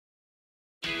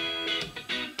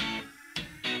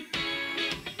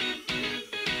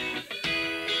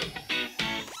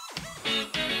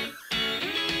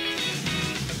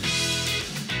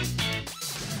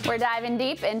We're diving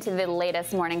deep into the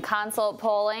latest morning consult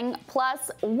polling. Plus,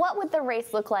 what would the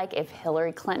race look like if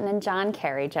Hillary Clinton and John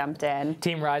Kerry jumped in?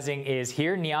 Team Rising is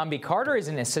here. Nyambi Carter is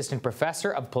an assistant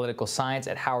professor of political science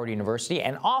at Howard University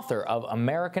and author of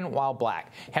American While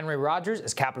Black. Henry Rogers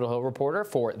is Capitol Hill reporter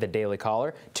for The Daily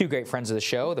Caller. Two great friends of the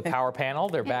show, the Power Panel.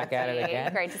 They're back at it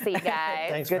again. Great to see you guys.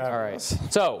 Thanks for having us.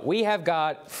 So we have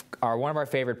got one of our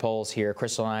favorite polls here,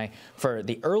 Crystal and I, for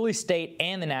the early state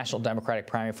and the National Democratic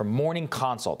primary for Morning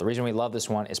Consult. The reason we love this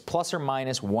one is plus or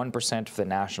minus 1% for the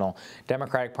National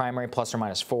Democratic primary, plus or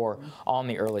minus 4 on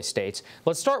the early states.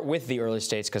 Let's start with the early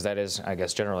states because that is, I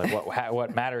guess, generally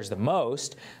what matters the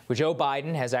most. Joe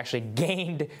Biden has actually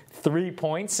gained 3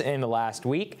 points in the last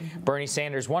week. Bernie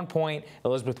Sanders 1 point,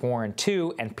 Elizabeth Warren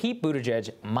 2, and Pete Buttigieg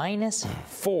minus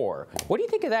 4. What do you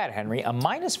think of that, Henry? A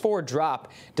minus 4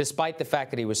 drop despite the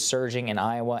fact that he was surging in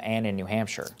Iowa and in New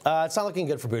Hampshire. It's not looking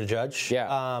good for Buttigieg.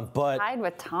 Yeah. But tied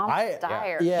with Tom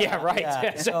Steyer. Yeah, right.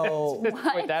 Yeah. So,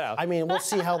 point that out. I mean, we'll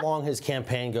see how long his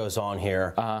campaign goes on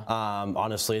here.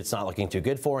 Honestly, it's not looking too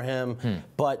good for him.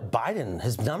 But Biden,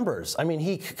 his numbers, I mean,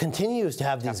 he continues to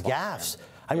have these gaffes.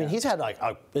 I mean, he's had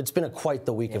it's been quite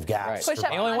the week of gaffes.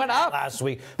 Push-up He only went up last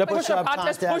week. The push-up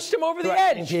contest pushed him over the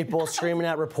edge. People screaming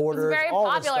at reporters. It's very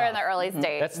popular in the early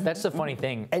states. That's the funny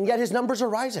thing. And yet his numbers are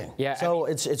rising. Yeah. So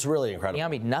it's really incredible.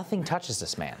 Nyambi, nothing touches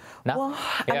this man. Nothing. Well,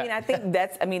 I mean, I think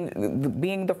that's,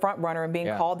 being the front runner and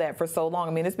being called that for so long.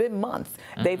 I mean, it's been months.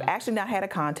 They've actually not had a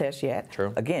contest yet.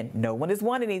 True. Again, no one has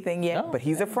won anything yet, but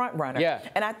he's a front runner. Yeah.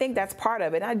 And I think that's part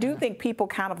of it. And I do think people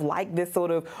kind of like this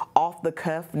sort of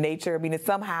off-the-cuff nature. I mean, it's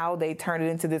somehow they turn it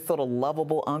into this sort of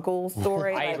lovable uncle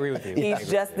story. I agree with you. He's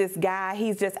just this guy.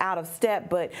 He's just out of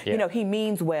step, but, you know, he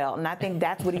means well. And I think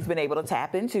that's what he's been able to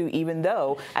tap into, even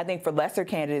though I think for lesser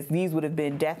candidates, these would have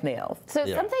been death nails. So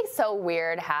something so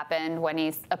weird happened when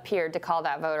he appeared to call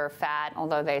that voter fat,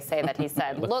 although they say that he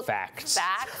said, look, facts.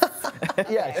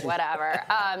 Okay, whatever.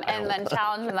 And then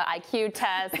challenged him the IQ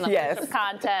test and the push-up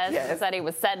contest, said he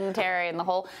was sedentary and the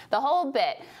whole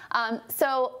bit.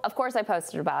 So, of course, I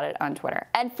posted about it on Twitter.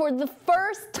 And for the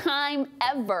first time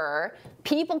ever,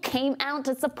 people came out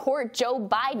to support Joe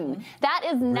Biden. That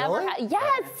is never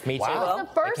yes. Me too. Wow. It's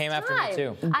the first They came after me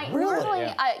too.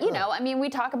 Normally, you know, I mean, we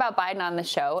talk about Biden on the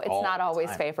show. It's not always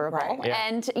favorable. Right.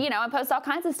 And, you know, I post all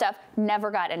kinds of stuff.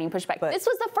 Never got any pushback. But this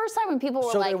was the first time when people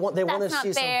were like, that's not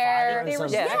fair.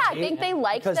 I think they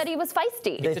liked that he was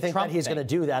feisty. They think that he's going to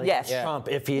do that against Trump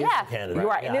if he is the candidate.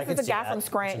 Right. And this is a guy from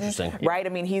Scranton, right? I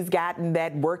mean, he's gotten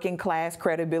that working class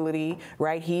credibility,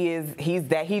 right?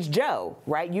 He's Joe,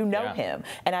 right? You know him.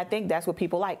 And I think that's what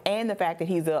people like. And the fact that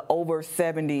he's a over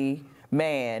 70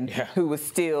 man who was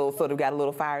still sort of got a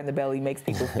little fire in the belly, makes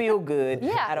people feel good.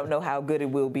 I don't know how good it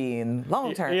will be in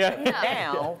long term.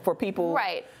 Now, for people.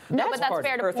 Right. No, but that's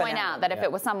fair to point out that if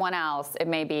it was someone else, it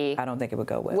may be. I don't think it would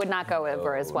go well. Would not go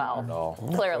over as well. No.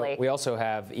 Clearly. We also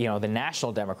have, you know, the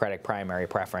National Democratic primary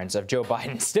preference of Joe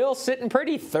Biden still sitting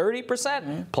pretty,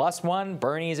 30%. Plus 1.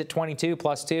 Bernie's at 22,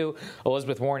 plus 2.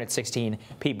 Elizabeth Warren at 16.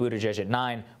 Pete Buttigieg at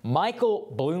 9.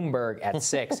 Michael Bloomberg at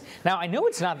 6. Now, I know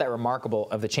it's not that remarkable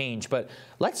of the change, but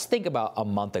let's think about a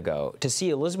month ago to see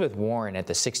Elizabeth Warren at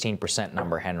the 16%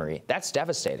 number, Henry. That's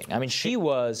devastating. I mean, she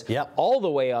was all the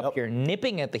way up here,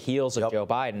 nipping at the heels of Joe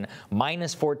Biden,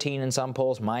 minus 14 in some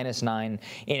polls, minus 9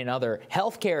 in another.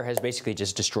 Healthcare has basically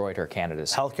just destroyed her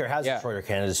candidacy. Healthcare has destroyed her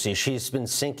candidacy. She's been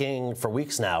sinking for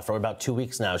weeks now, for about 2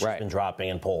 weeks now. She's been dropping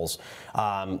in polls.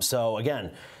 So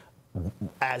again,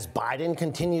 as Biden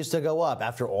continues to go up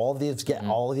after all of these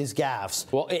gaffes,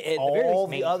 all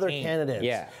the other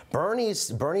candidates,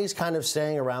 Bernie's kind of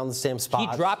staying around the same spot.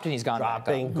 He dropped and he's gone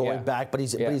going back, but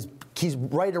he's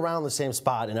right around the same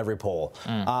spot in every poll.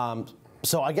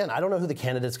 So again, I don't know who the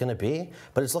candidate's going to be,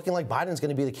 but it's looking like Biden's going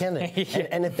to be the candidate.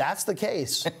 and if that's the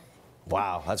case,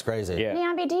 wow, that's crazy.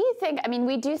 Nyambi, do you think? I mean,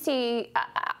 we do see.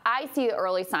 I see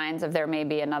early signs of there may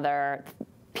be another.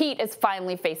 Pete is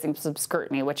finally facing some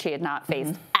scrutiny, which he had not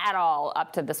faced at all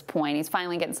up to this point. He's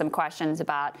finally getting some questions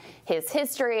about his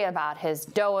history, about his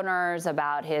donors,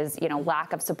 about his, you know,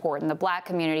 lack of support in the black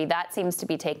community. That seems to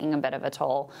be taking a bit of a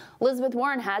toll. Elizabeth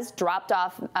Warren has dropped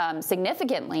off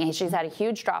significantly. She's had a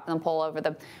huge drop in the poll over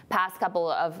the past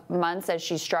couple of months as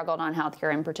she struggled on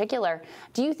healthcare in particular.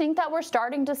 Do you think that we're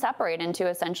starting to separate into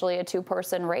essentially a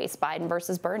two-person race, Biden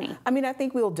versus Bernie? I mean, I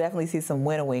think we'll definitely see some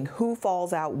winnowing. Who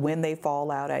falls out when they fall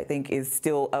out, I think, is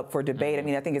still up for debate. I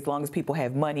mean, I think as long as people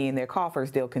have money in their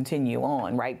coffers, they'll continue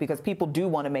on, right? Because people do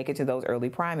want to make it to those early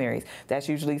primaries. That's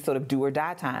usually sort of do or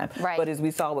die time. Right. But as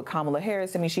we saw with Kamala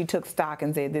Harris, I mean, she took stock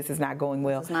and said this is not going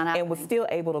well, and was still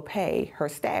able to pay her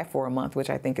staff for a month,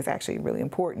 which I think is actually really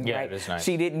important, right? It is nice.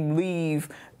 She didn't leave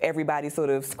everybody sort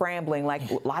of scrambling like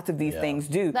lots of these things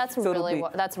do. That's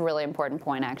a really important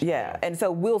point, actually. Yeah, and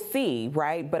so we'll see,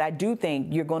 right? But I do think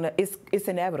it's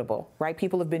inevitable, right?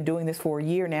 People have been doing this for a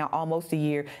year now, almost a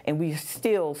year, and we're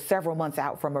still several months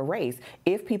out from a race.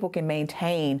 If people can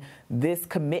maintain this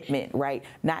commitment, right,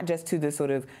 not just to the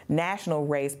sort of national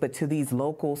race, but to these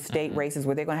local state races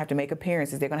where they're going to have to make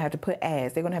appearances, they're going to have to put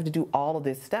ads, they're going to have to do all of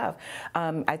this stuff,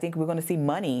 I think we're going to see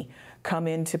money come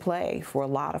into play for a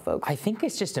lot of folks. I think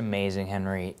it's just amazing,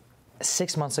 Henry.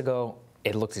 6 months ago,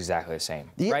 it looks exactly the same,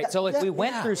 right? So we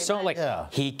went through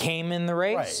he came in the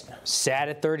race, sat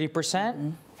at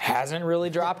 30%. Hasn't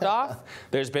really dropped off.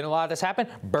 There's been a lot that's happened.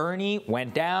 Bernie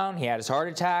went down. He had his heart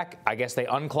attack. I guess they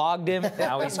unclogged him.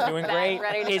 Now he's doing great.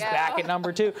 He's back at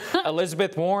number 2.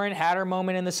 Elizabeth Warren had her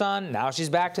moment in the sun. Now she's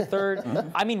back to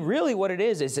 3rd. I mean, really what it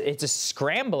is it's a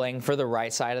scrambling for the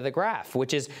right side of the graph,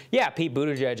 which is, Pete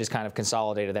Buttigieg is kind of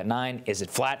consolidated at 9. Is it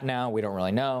flat now? We don't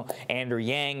really know. Andrew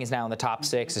Yang is now in the top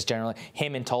 6. It's generally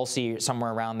him and Tulsi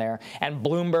somewhere around there. And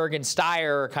Bloomberg and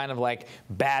Steyer are kind of like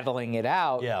battling it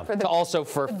out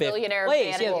for billionaire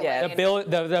place.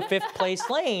 The 5th place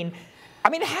lane. I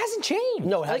mean, it hasn't changed.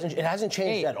 No, it hasn't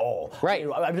changed at all. Right.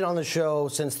 I've been on the show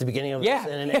since the beginning of this,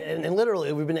 and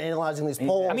literally we've been analyzing these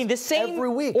polls. I mean, the same every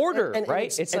week. order, and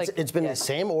right? It's been the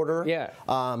same order. Yeah.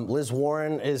 Liz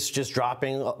Warren is just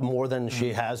dropping more than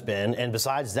she has been, and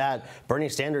besides that, Bernie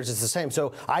Sanders is the same.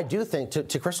 So I do think,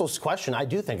 to Crystal's question, I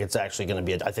do think it's actually going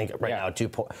to be, now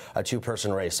a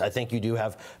two-person race. I think you do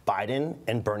have Biden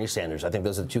and Bernie Sanders. I think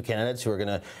those are the 2 candidates who are going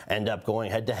to end up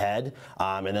going head-to-head,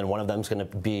 and then one of them is going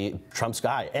to be Trump's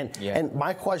guy. And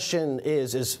my question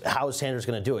is how is Sanders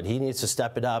going to do it? He needs to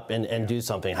step it up and do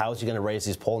something. How is he going to raise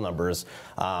these poll numbers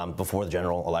before the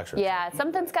general election? Yeah,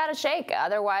 something's got to shake.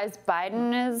 Otherwise,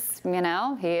 Biden is,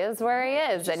 he is where he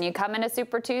is. And you come into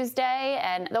Super Tuesday,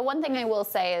 and the one thing I will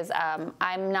say is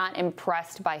I'm not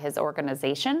impressed by his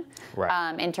organization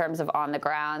in terms of on the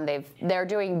ground. They're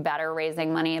doing better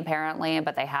raising money, apparently,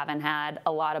 but they haven't had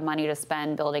a lot of money to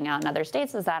spend building out in other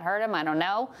states. Does that hurt him? I don't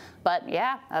know. But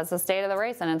yeah, that's the state of the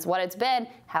race, and it's what it's been.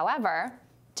 However,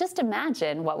 just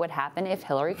imagine what would happen if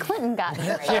Hillary Clinton got in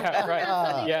the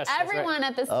race. Everyone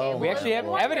at this table. We actually have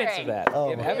evidence of that. We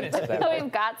have evidence of that. So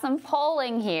we've got some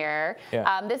polling here.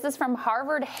 This is from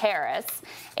Harvard Harris.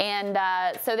 And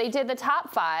so they did the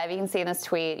top 5. You can see in this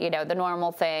tweet, the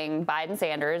normal thing, Biden,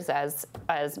 Sanders, as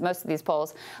most of these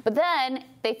polls. But then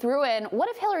they threw in, what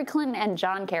if Hillary Clinton and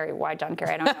John Kerry, why John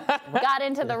Kerry, I don't know, got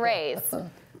into the race?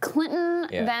 Clinton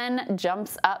then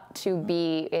jumps up to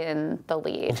be in the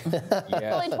lead.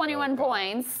 Only 21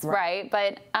 points, right?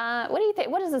 But what do you think?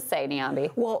 What does this say,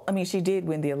 Niambi? Well, I mean, she did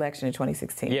win the election in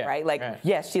 2016, right?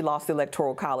 Yes, she lost the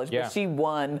Electoral College, but she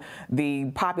won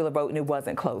the popular vote, and it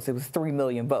wasn't close. It was 3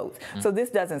 million votes. So this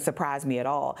doesn't surprise me at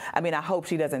all. I mean, I hope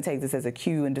she doesn't take this as a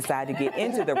cue and decide to get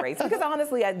into the race, because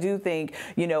honestly, I do think,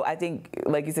 I think,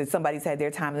 like you said, somebody's had their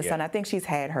time in the sun. I think she's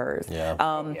had hers.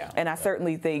 And I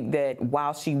certainly think that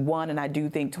while she won, and I do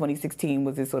think 2016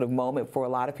 was this sort of moment for a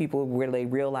lot of people where they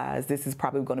realized this is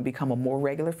probably going to become a more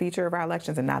regular feature of our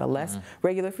elections and not a less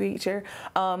regular feature,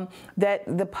 that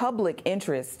the public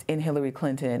interest in Hillary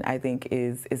Clinton, I think,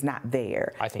 is not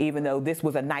there. Even though this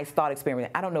was a nice thought experiment.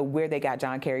 I don't know where they got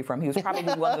John Kerry from. He was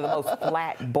probably one of the most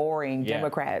flat, boring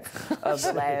Democrats of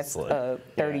the last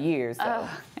 30 years. So.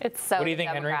 It's so what do you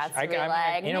think, Henry?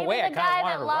 In a way, I kind of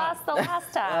wanted to lost the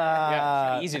last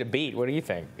time. Easy to beat. What do you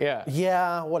think?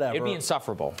 Yeah, whatever. It'd be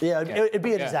insufferable. Yeah, it'd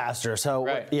be a disaster.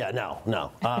 So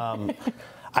no.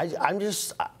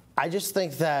 I just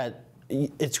think that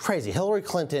it's crazy. Hillary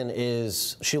Clinton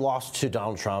she lost to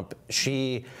Donald Trump.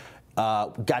 She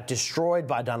got destroyed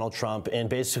by Donald Trump in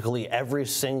basically every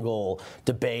single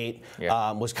debate,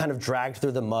 was kind of dragged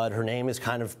through the mud. Her name has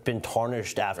kind of been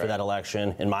tarnished after that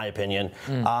election, in my opinion.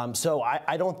 So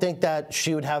I don't think that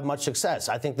she would have much success.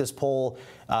 I think this poll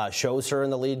shows her in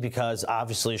the lead because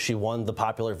obviously she won the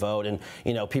popular vote, and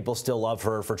people still love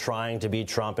her for trying to beat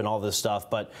Trump and all this stuff.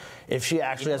 But if she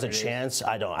actually has a chance,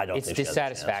 I don't think she has a chance. It's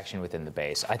dissatisfaction within the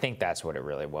base. I think that's what it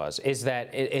really was. Is that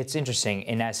it's interesting.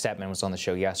 And Naz Stepman was on the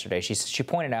show yesterday. She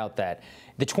pointed out that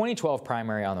the 2012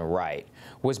 primary on the right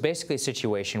was basically a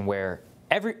situation where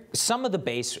some of the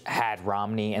base had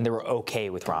Romney, and they were okay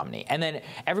with Romney. And then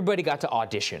everybody got to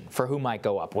audition for who might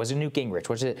go up. Was it Newt Gingrich?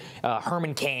 Was it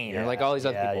Herman Cain? Or like all these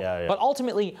other people? But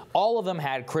ultimately, all of them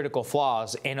had critical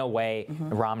flaws. In a way,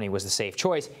 Romney was the safe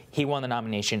choice. He won the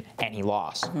nomination, and he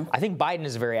lost. I think Biden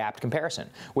is a very apt comparison,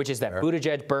 which is that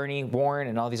Buttigieg, Bernie, Warren,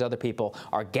 and all these other people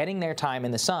are getting their time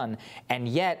in the sun, and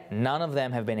yet none of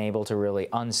them have been able to really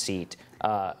unseat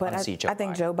unseat Joe Biden. I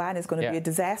think Joe Biden is going to be a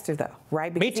disaster, though,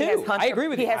 right? Because Me too. I agree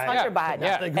with you. He has Hunter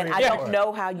Biden, and I don't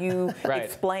know how you Right.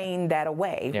 explain that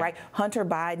away, right? Hunter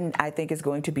Biden, I think, is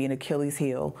going to be an Achilles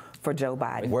heel for Joe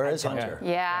Biden. Where is Hunter?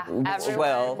 Yeah,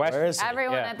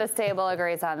 everyone at this table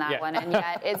agrees on that one, and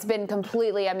yet it's been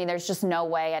completely. I mean, there's just no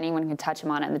way anyone can touch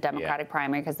him on it in the Democratic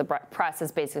primary because the press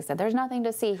has basically said there's nothing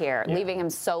to see here, leaving him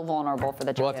so vulnerable for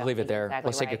the. We'll have to leave it there. Exactly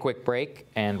Let's take a quick break,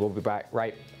 and we'll be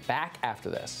right back after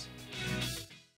this.